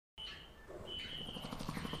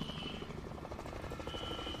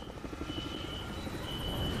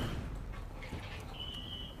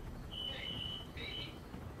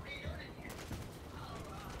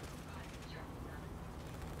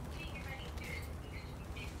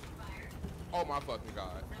Oh my fucking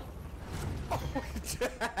god.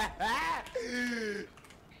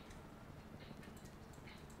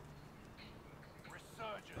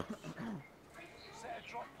 Resurgence. Set a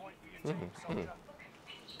drop point for your team, soldier. The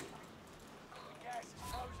gas is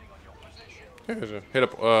closing on your position. Hit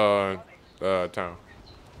up town.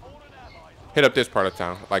 Fallen allies Hit up this part of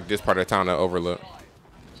town, like this part of town to overlook.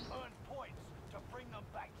 earn points to bring them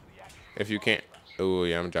back to the action. If you can't. Oh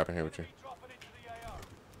yeah, I'm dropping here with you. Dropping into the AO.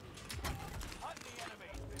 Hunt the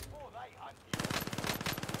enemies before they hunt you.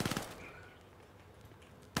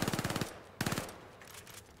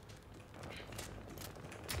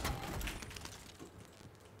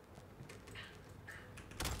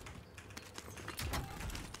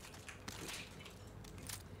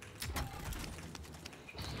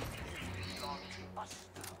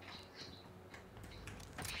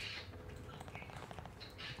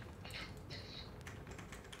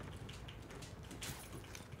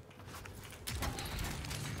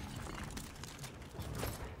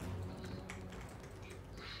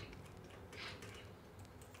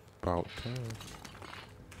 About time.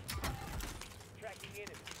 Tracking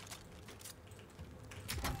enemy.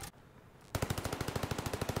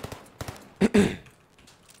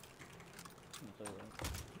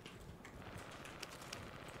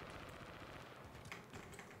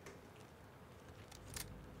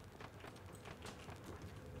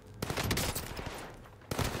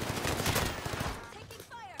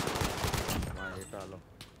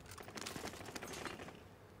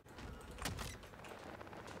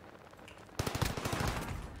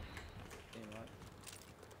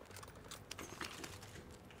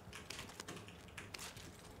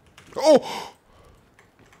 Oh!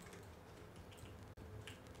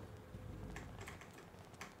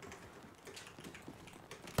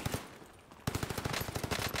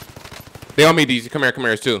 They on me, these. Come here,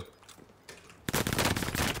 it's two.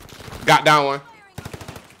 Got down one.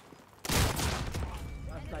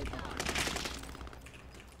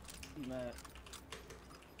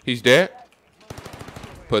 He's dead?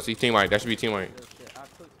 Pussy, team white. That should be team white.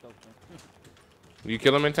 You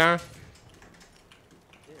kill him in time?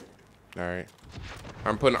 Alright.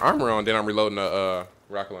 I'm putting armor on, then I'm reloading the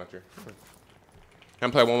rocket launcher. I'm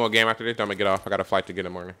gonna play one more game after this, then I'm gonna get off. I got a flight to get in the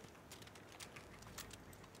morning.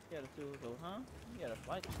 You got a duel, huh? You got a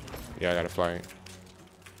flight. Yeah, I got a flight.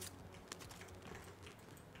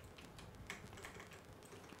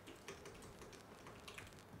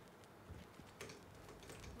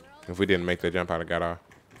 If we didn't make the jump, I'd have got off.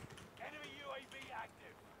 Enemy UAV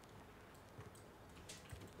active.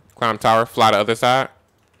 Climb tower, fly the other side.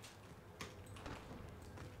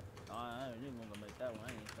 Oh, I didn't want to make that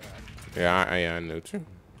one. Yeah, I knew too.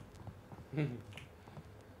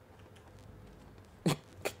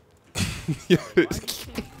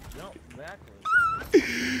 Jump backwards.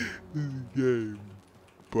 This game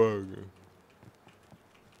bugger.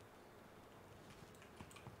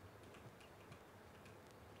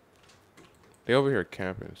 They over here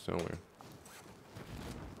camping somewhere.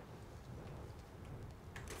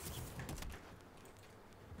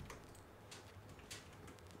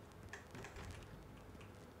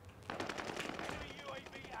 Enemy UAV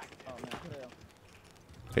active. Oh man, who the hell?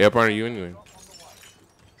 They up on you anyway.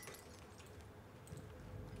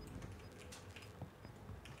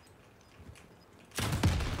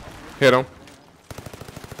 Hit him.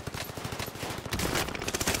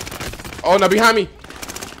 Oh, no, behind me.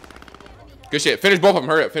 Good shit. Finish both of them.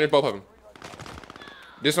 Hurry up. Finish both of them.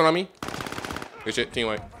 This one on me. Good shit. Team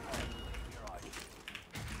white.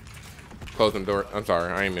 Close them door. I'm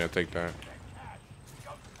sorry. I ain't mean to take that.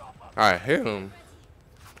 I hit him.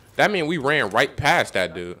 That mean we ran right past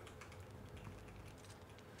that dude.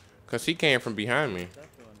 Because he came from behind me.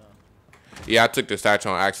 Yeah, I took the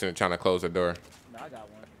satchel on accident trying to close the door. No, I got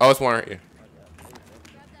one. Oh, it's one right here.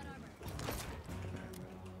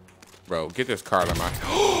 Bro, get this card on my...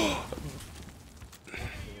 UAV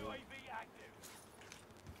active.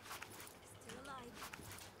 Still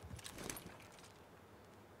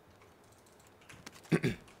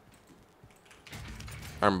alive.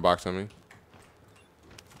 Armor box on me.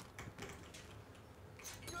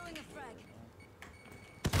 Throwing a frag.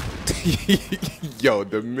 Yo,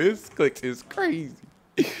 the misclicks is crazy.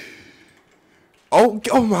 Oh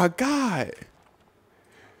my God.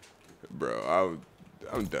 Bro,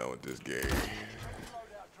 I'm done with this game.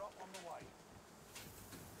 Loadout drop on the way.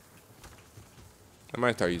 I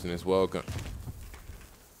might start using this well gun.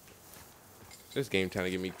 This game trying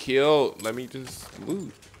to get me killed. Let me just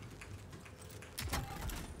loot.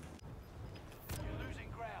 You're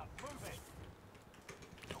losing ground. Move it.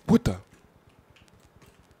 What the?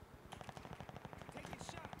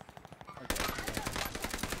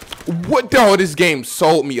 What? Oh, this game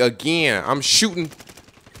sold me again. I'm shooting.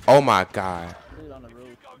 Oh my god. Dude on the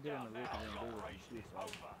roof. Get on the roof and then do it. And shoot, so.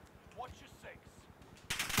 Watch your six.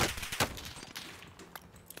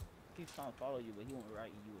 He's trying to follow you, but he won't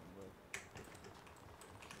right you and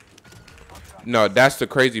look. No, that's the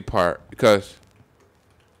crazy part because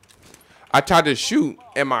I tried to shoot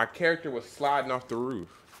and my character was sliding off the roof.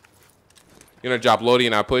 You know, drop Lodi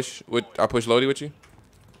and I push Lodi with you,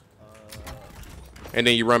 and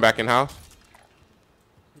then you run back in house.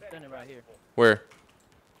 He's standing right here. Where?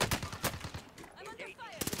 I'm under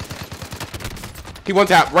fire. He one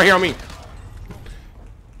tap right here on me.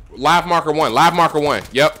 Live marker one. Live marker one.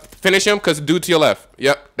 Yep. Finish him, cause dude to your left.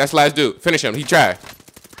 Yep. That's the last dude. Finish him. He tried.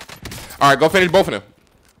 All right, go finish both of them.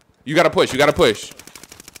 You gotta push. You gotta push.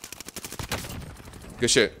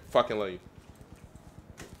 Good shit. Fucking love you.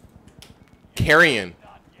 Carrying.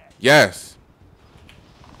 Yes.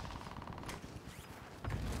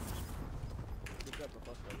 Pick up the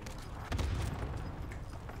first one.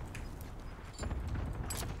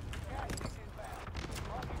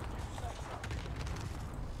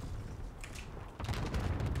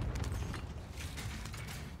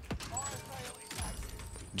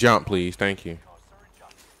 Jump, please. Thank you.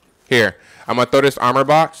 Here. I'm gonna throw this armor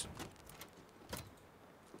box.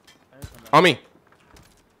 On me.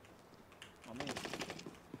 On me.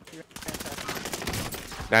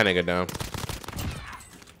 That nigga dumb.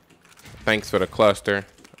 Thanks for the cluster.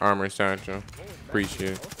 Armor satchel.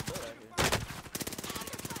 Appreciate it.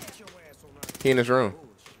 He in his room.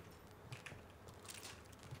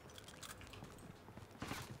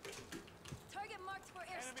 Target marked for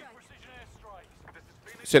airstrike. Precision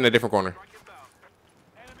airstrike. Sit in a different corner.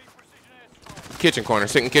 Enemy precision airstrike. Kitchen corner.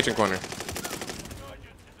 Sit in kitchen corner. Insurgents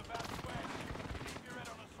is about to win. Keep your head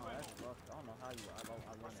on a Oh, swivel. that's rough. I don't know how you. I run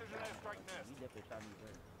Precision that. airstrike nest. You definitely shot me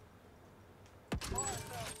there. Fire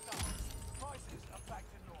sales done. Prices are back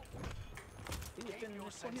to normal. He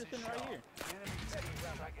was sitting right here. Enemy team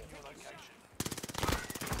tracking your location.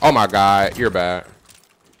 Oh my god. You're bad.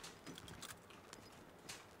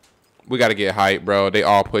 We gotta get hype, bro. They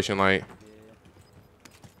all pushing like.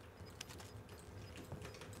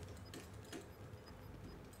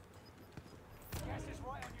 Gas is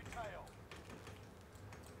right on your tail.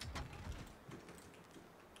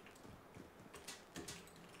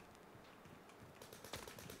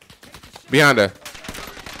 Behind her.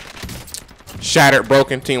 Shattered,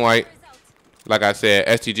 broken, team white. Fires out. Like I said,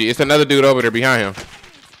 STG. It's another dude over there behind him. I've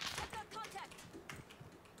got contact.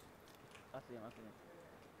 I see him. I see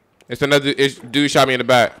him. It's another dude shot me in the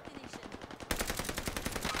back.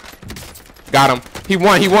 Got him. He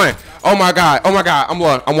won. He won. Oh my god. Oh my god. I'm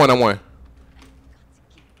one. I'm one. I'm one.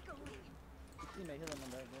 Teammate hit him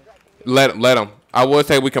on that, bro. Let him. I would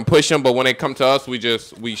say we can push him, but when they come to us,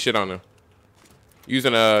 we shit on them.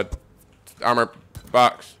 Using a armor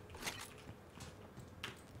box.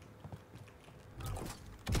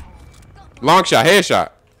 Long shot, headshot.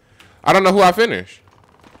 I don't know who I finished.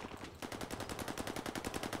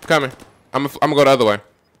 Coming. I'm gonna go the other way.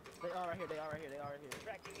 They are right here. They are right here. They are right here.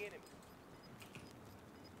 Tracking enemy.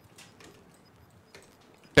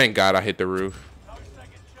 Thank God I hit the roof. No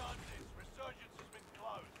second chances. Resurgence has been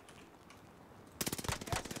closed.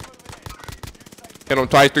 Gas is moving in. Hit him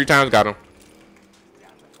twice, 3 times, got him. Down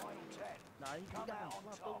to final 10. Nah, he got him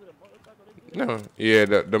fluffed over the motorcycle. They did. No. Yeah,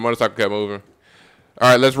 the motorcycle kept moving. All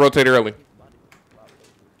right, let's rotate early.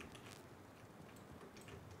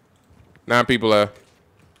 9 people left.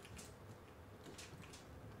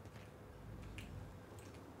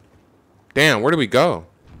 Damn, where do we go?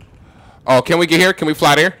 Oh, can we get here? Can we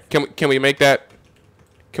fly there? Can we make that?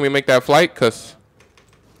 Can we make that flight? Cause,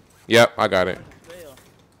 yep, I got it. Fail.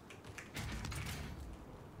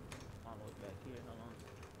 I don't know what's back here. Hold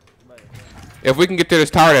on. Somebody- If we can get to this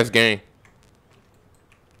tower, that's game.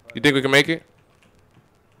 You think we can make it?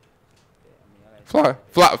 Yeah, I mean, I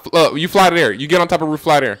got Fly. Look, you fly there. You get on top of the roof,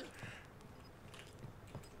 fly there.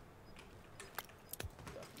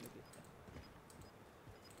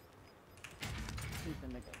 Please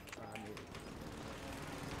don't make it. I made it.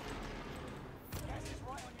 Gas is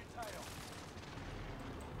right on your tail.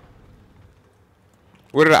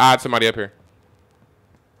 What are the odds somebody up here?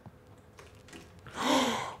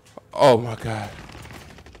 Oh my god.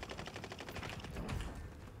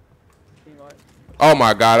 Team White, Oh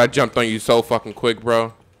my god, I jumped on you so fucking quick, bro.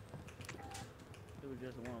 it was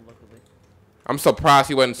just one, luckily. I'm surprised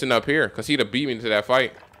he wasn't sitting up here, because he'd have beat me to that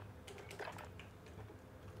fight.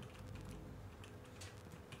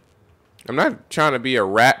 I'm not trying to be a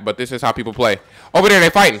rat, but this is how people play. Over there, they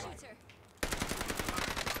fighting. Shooter.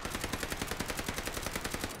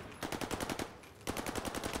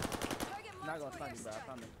 Target I'm not marked gonna for find you, bro. I airstrike.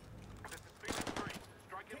 promise.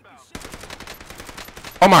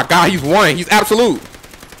 Oh my God, he's one. He's absolute.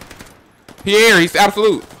 He here. He's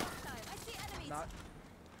absolute. I see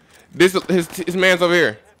enemies. This his man's over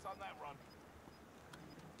here.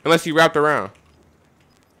 Unless he wrapped around.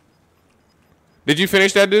 Did you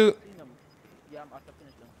finish that dude? Seen them. Yeah, I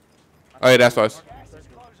finished them. Oh yeah, that's us.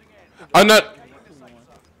 Oh no.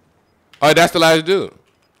 Oh, that's the last dude.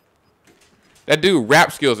 That dude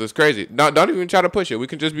rap skills is crazy. Don't even try to push it. We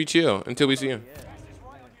can just be chill until we see him. Yeah.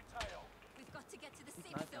 We've got to get to the safe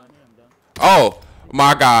Nice zone. down here, I'm done. Oh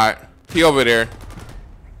my God, he over there.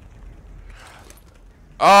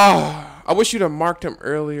 Oh, I wish you'd have marked him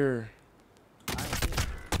earlier.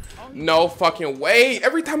 No fucking way.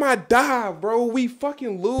 Every time I die, bro, we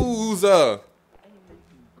fucking lose. I didn't even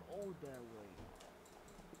go that way.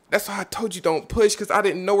 That's why I told you don't push, because I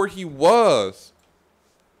didn't know where he was.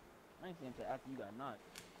 I ain't seen him till after you got knocked.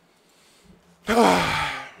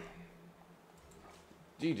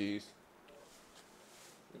 GG's.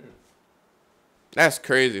 That's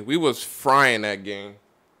crazy. We was frying that game.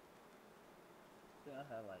 I think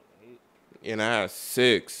I had like 8. And I had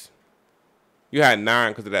 6. You had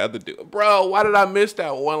 9 because of that other dude. Bro, why did I miss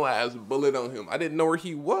that one last bullet on him? I didn't know where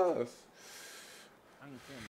he was.